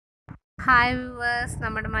Hi viewers,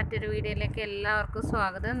 നമ്മുടെ മറ്റൊരു വീഡിയോയിലേക്ക് എല്ലാവർക്കും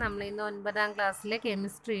സ്വാഗതം. നമ്മൾ ഇന്ന് 9ാം ക്ലാസ്സിലെ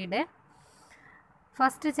കെമിസ്ട്രിയുടെ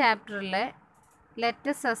ഫസ്റ്റ് ചാപ്റ്ററിലെ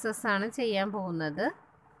ലെറ്റസ് സസസ് ആണ് ചെയ്യാൻ പോകുന്നത്.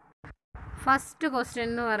 ഫസ്റ്റ് ക്വസ്റ്റ്യൻ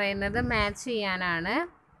എന്ന് പറയുന്നത് മാച്ച് ചെയ്യാനാണ്.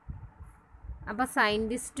 അപ്പോൾ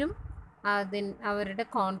സയൻറ്റിസ്റ്റും അവരുടെ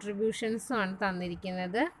കോൺട്രിബ്യൂഷൻസുമാണ്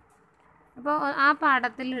തന്നിരിക്കുന്നത്. അപ്പോൾ ആ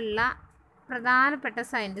പാഠത്തിലുള്ള പ്രധാനപ്പെട്ട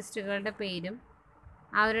സയൻറ്റിസ്റ്റുകളുടെ പേരും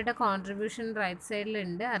അവരുടെ കോൺട്രിബ്യൂഷൻ റൈറ്റ്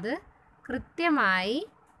സൈഡിലുണ്ട്. അത് കൃത്യമായി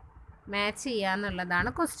മാച്ച് ചെയ്യുക എന്നുള്ളതാണ്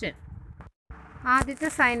ക്വസ്റ്റ്യൻ. ആദ്യത്തെ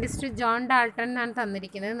സയൻറ്റിസ്റ്റ് ജോൺ ഡാൾട്ടൺ എന്നാണ്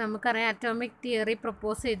തന്നിരിക്കുന്നത്. നമുക്കറിയാം അറ്റോമിക് തിയറി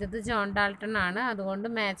പ്രപ്പോസ് ചെയ്തത് ജോൺ ഡാൾട്ടൺ ആണ്. അതുകൊണ്ട്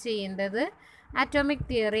മാച്ച് ചെയ്യേണ്ടത് അറ്റോമിക്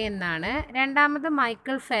തിയറി എന്നാണ്. രണ്ടാമത്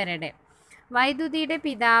മൈക്കിൾ ഫാരഡെ, വൈദ്യുതിയുടെ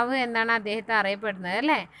പിതാവ് എന്നാണ് അദ്ദേഹത്തെ അറിയപ്പെടുന്നത്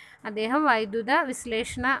അല്ലേ. അദ്ദേഹം വൈദ്യുത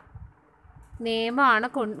വിശ്ലേഷണ നിയമമാണ്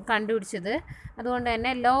കണ്ടുപിടിച്ചത്. അതുകൊണ്ട്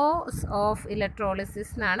തന്നെ ലോസ് ഓഫ്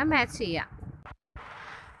ഇലക്ട്രോളിസിസ് എന്നാണ് മാച്ച് ചെയ്യുക.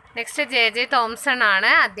 നെക്സ്റ്റ് ജെ തോംസൺ ആണ്.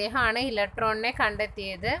 അദ്ദേഹമാണ് ഇലക്ട്രോണിനെ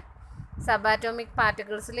കണ്ടെത്തിയത്. സബാറ്റോമിക്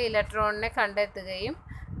പാർട്ടിക്കിൾസിൽ ഇലക്ട്രോണിനെ കണ്ടെത്തുകയും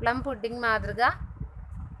പ്ലം പുഡിംഗ് മാതൃക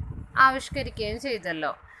ആവിഷ്കരിക്കുകയും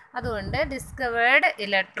ചെയ്തല്ലോ. അതുകൊണ്ട് ഡിസ്കവേർഡ്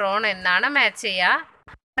ഇലക്ട്രോൺ എന്നാണ് മാച്ച് ചെയ്യുക.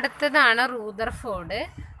 അടുത്തതാണ്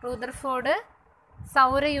റൂദർഫോർഡ്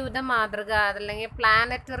സൗരയൂഥ മാതൃക അല്ലെങ്കിൽ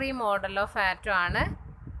പ്ലാനറ്ററി മോഡൽ ഓഫ് ആറ്റം ആണ്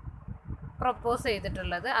പ്രപ്പോസ്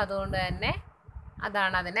ചെയ്തിട്ടുള്ളത്. അതുകൊണ്ട് തന്നെ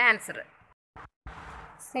അതാണ് അതിൻ്റെ ആൻസർ.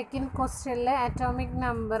 സെക്കൻഡ് ക്വസ്റ്റ്യനിൽ atomic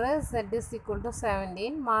number Z is equal to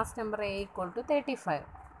 17, mass number A equal to 35,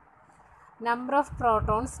 number of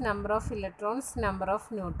protons, number of electrons, number of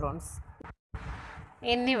neutrons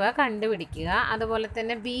എന്നിവ കണ്ടുപിടിക്കുക. അതുപോലെ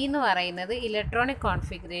തന്നെ ബി എന്ന് പറയുന്നത് ഇലക്ട്രോണിക്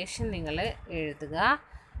കോൺഫിഗറേഷൻ നിങ്ങൾ എഴുതുക.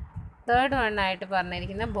 തേർഡ് വൺ ആയിട്ട്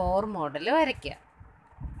പറഞ്ഞിരിക്കുന്ന ബോർ മോഡൽ വരയ്ക്കുക.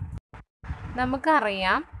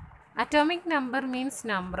 നമുക്കറിയാം atomic number means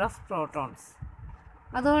number of protons.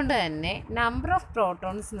 അതുകൊണ്ട് തന്നെ നമ്പർ ഓഫ്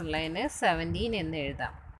പ്രോട്ടോൺസ് എന്നുള്ളതിന് 17 എന്ന്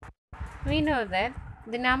എഴുതാം. We know that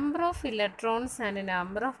the number of electrons and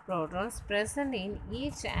number of protons present in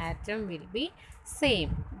each atom will be same.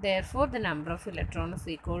 Therefore the number of electrons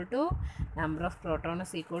equal to number of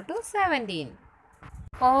protons equal to 17.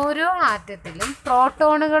 ഓരോ ആറ്റത്തിലും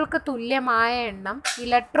പ്രോട്ടോണുകൾക്ക് തുല്യമായ എണ്ണം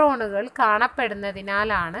ഇലക്ട്രോണുകൾ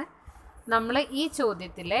കാണപ്പെടുന്നതിനാലാണ് നമ്മൾ ഈ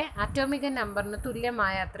ചോദ്യത്തിലെ atomic നമ്പറിന്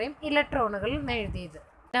തുല്യമായ അത്രയും ഇലക്ട്രോണുകൾ എഴുതിയത്.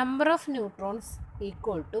 Number of neutrons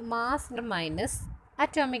equal to mass minus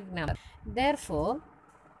atomic number. Therefore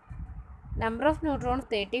number of neutrons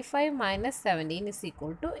 35 minus 17 is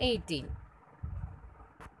equal to 18.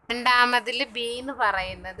 രണ്ടാമതിൽ B എന്ന്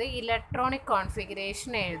പറയുന്നത് ഇലക്ട്രോണിക്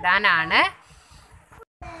കോൺഫിഗറേഷൻ എഴുതാനാണ്.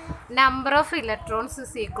 Number of electrons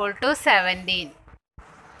is equal to 17.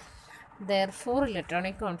 Therefore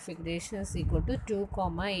electronic configuration is equal to 2,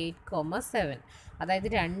 8, 7. അതായത്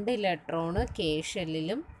 2 electron K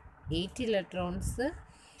ഷെല്ലിലും 8 electrons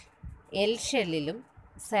L ഷെല്ലിലും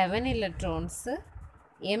 7 electrons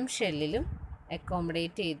M ഷെല്ലിലും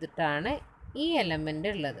accommodate ചെയ്തിട്ടാണ് ഈ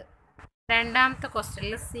element ഉള്ളത്. രണ്ടാമത്തെ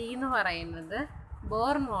ക്വസ്റ്റ്യനിൽ C എന്ന് പറയുന്നത്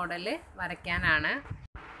Bohr model വരയ്ക്കാനാണ്.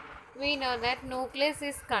 We know that nucleus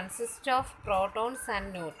is consist of protons and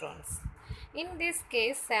neutrons. In this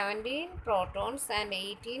case 17 protons and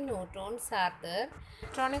 18 neutrons are there.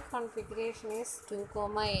 Electronic configuration is 2,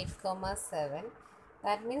 8, 7.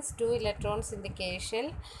 That means 2 electrons in the K shell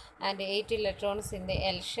and 8 electrons in the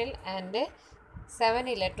L shell and 7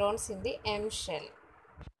 electrons in the M shell.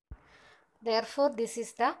 Therefore this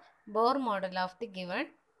is the Bohr model of the given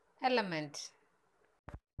element.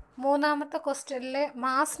 മൂന്നാമത്തെ ക്വസ്റ്റ്യനിൽ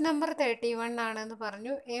mass number 31 ആണെന്ന്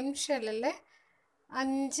പറഞ്ഞു. M ഷെല്ലിൽ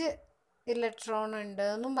 5 electron ഉണ്ട്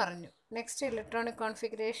എന്നും പറഞ്ഞു. Next electronic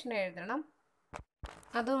configuration എഴുതണം.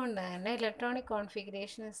 അതുകൊണ്ട് തന്നെ electronic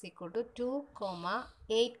configuration is equal to 2,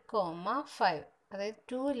 8, 5. അതായത്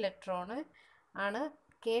 2 ഇലക്ട്രോണ് ആണ്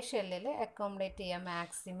കെ ഷെല്ലിൽ അക്കോമഡേറ്റ് ചെയ്യുക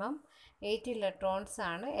മാക്സിമം. 8 ഇലക്ട്രോൺസ്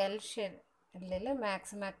ആണ് എൽ ഷെല്ലിൽ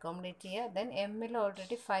മാക്സിമം അക്കോമഡേറ്റ് ചെയ്യുക. ദെൻ എമ്മിൽ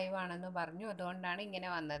ഓൾറെഡി 5 ആണെന്ന് പറഞ്ഞു. അതുകൊണ്ടാണ് ഇങ്ങനെ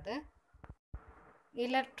വന്നത്.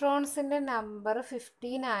 ഇലക്ട്രോൺസിൻ്റെ നമ്പർ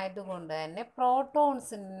 15 ആയതുകൊണ്ട് തന്നെ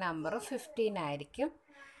പ്രോട്ടോൺസിൻ്റെ നമ്പർ 15 ആയിരിക്കും.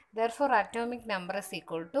 Therefore atomic number is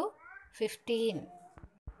equal to 15.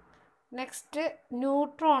 Next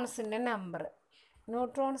ന്യൂട്രോൺസിൻ്റെ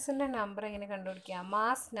number എങ്ങനെ കണ്ടുപിടിക്കുക?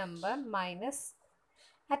 Mass number minus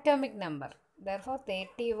atomic number. Therefore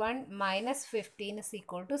 31 minus 15 is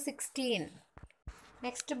equal to 16.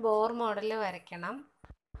 Next Bohr model വരയ്ക്കണം.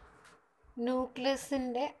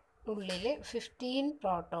 ന്യൂക്ലിയസിൻ്റെ ഉള്ളിൽ 15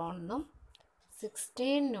 പ്രോട്ടോണും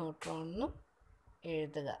 16 ന്യൂട്രോണും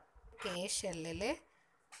എഴുതുക. കെ ഷെല്ലിൽ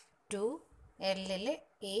 2, എല്ലിൽ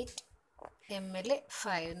 8, എമ്മിൽ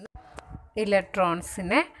 5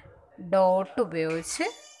 ഇലക്ട്രോൺസിനെ ഡോട്ട് ഉപയോഗിച്ച്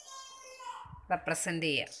റെപ്രസെൻ്റ്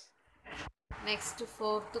ചെയ്യാം. Next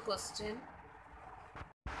fourth question.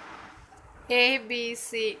 A B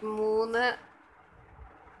C 3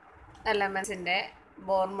 എലമെൻസിൻ്റെ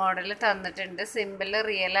Bohr model തന്നിട്ടുണ്ട്. സിമ്പിൾ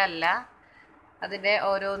റിയൽ അല്ല. അതിൻ്റെ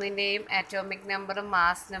ഓരോന്നിൻ്റെയും ആറ്റോമിക് നമ്പറും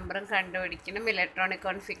മാസ് നമ്പറും കണ്ടുപിടിക്കണം. ഇലക്ട്രോണിക്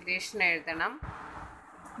കോൺഫിഗറേഷൻ എഴുതണം.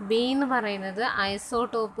 ബി എന്ന് പറയുന്നത്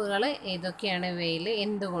ഐസോടോപ്പുകൾ ഏതൊക്കെയാണ് ഇവയിൽ,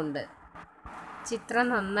 എന്തുകൊണ്ട്? ചിത്രം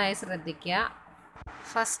നന്നായി ശ്രദ്ധിക്കുക.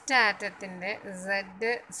 ഫസ്റ്റ് ആറ്റത്തിൻ്റെ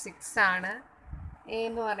Z6 ആണ്. എ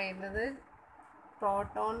എന്ന് പറയുന്നത്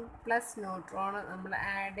പ്രോട്ടോൺ പ്ലസ് ന്യൂട്രോൺ നമ്മൾ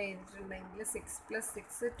ആഡ് ചെയ്തിട്ടുണ്ടെങ്കിൽ 6 +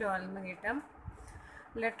 6 12 കിട്ടും.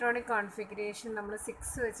 ഇലക്ട്രോണിക് കോൺഫിഗറേഷൻ നമ്മൾ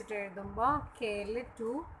 6 വെച്ചിട്ട് എഴുതുമ്പോൾ കെയിൽ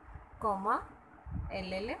 2,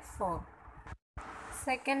 എല്ലിൽ 4.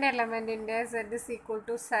 Second എലമെൻറ്റിൻ്റെ Z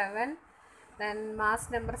 = 7, then mass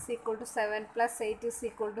number = 7 + 8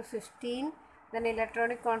 = 15, then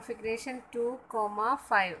electronic configuration 2,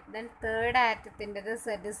 5. then third ആറ്റത്തിൻ്റെത് Z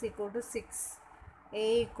 = 6, A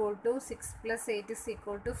 = 6 + 8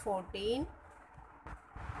 = 14,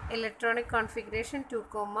 electronic configuration 2,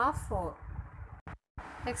 4.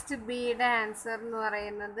 Next ബിയുടെ ആൻസർ എന്ന്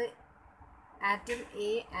പറയുന്നത് atom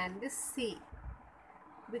A and C.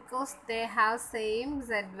 because they have same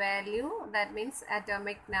Z value, that means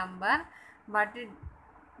atomic number, but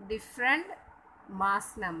different mass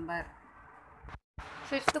number.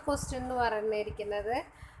 Fifth question എന്ന് പറഞ്ഞിരിക്കുന്നത്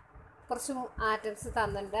കുറച്ച് atoms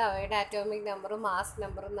തന്നിട്ടുണ്ട്. അവയുടെ atomic നമ്പറും mass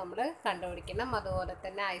നമ്പറും നമ്മൾ കണ്ടുപിടിക്കണം. അതുപോലെ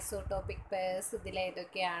തന്നെ isotopic pairs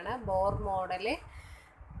ഇതിലേതൊക്കെയാണ്. Bohr model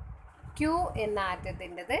Q എന്ന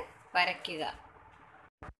ആറ്റത്തിൻ്റെത് വരയ്ക്കുക.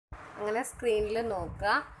 അങ്ങനെ സ്ക്രീനിൽ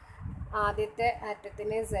നോക്കുക. ആദ്യത്തെ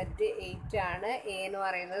ആറ്റത്തിന് Z8 ആണ്. എ എന്ന്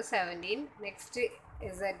പറയുന്നത് 17. നെക്സ്റ്റ്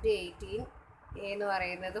Z18, എ എന്ന്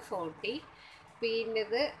പറയുന്നത് 40.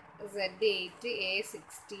 പിന്നത് Z8, എ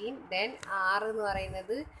 16. ദെൻ ആർ എന്ന്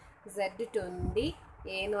പറയുന്നത് Z20,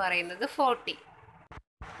 എ എന്ന് പറയുന്നത് 40.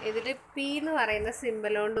 ഇതിൽ പി എന്ന് പറയുന്ന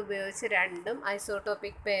സിമ്പൽ കൊണ്ട് ഉപയോഗിച്ച് രണ്ടും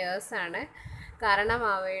ഐസോടോപ്പിക് പെയേഴ്സ് ആണ്. കാരണം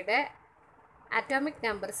അവയുടെ ആറ്റോമിക്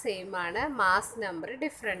നമ്പർ സെയിം ആണ്, മാസ് നമ്പർ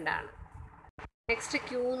ഡിഫറെൻ്റ് ആണ്. നെക്സ്റ്റ്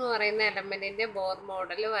ക്യൂ എന്ന് പറയുന്ന എലമെൻറ്റിൻ്റെ ബോർ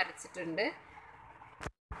മോഡൽ വരച്ചിട്ടുണ്ട്.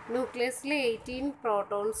 ന്യൂക്ലിയസിൽ 18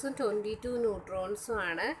 പ്രോട്ടോൺസും 22 ന്യൂട്രോൺസും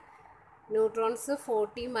ആണ്. ന്യൂട്രോൺസ്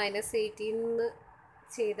 40 - 18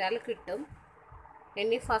 ചെയ്താൽ കിട്ടും.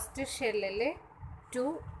 ഇനി ഫസ്റ്റ് ഷെല്ലിൽ 2,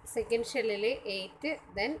 സെക്കൻഡ് ഷെല്ലിൽ 8,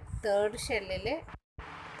 ദെൻ തേർഡ് ഷെല്ലിൽ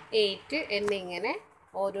 8 എന്നിങ്ങനെ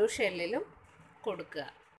ഓരോ ഷെല്ലിലും കൊടുക്കുക.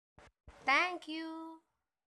 Thank you.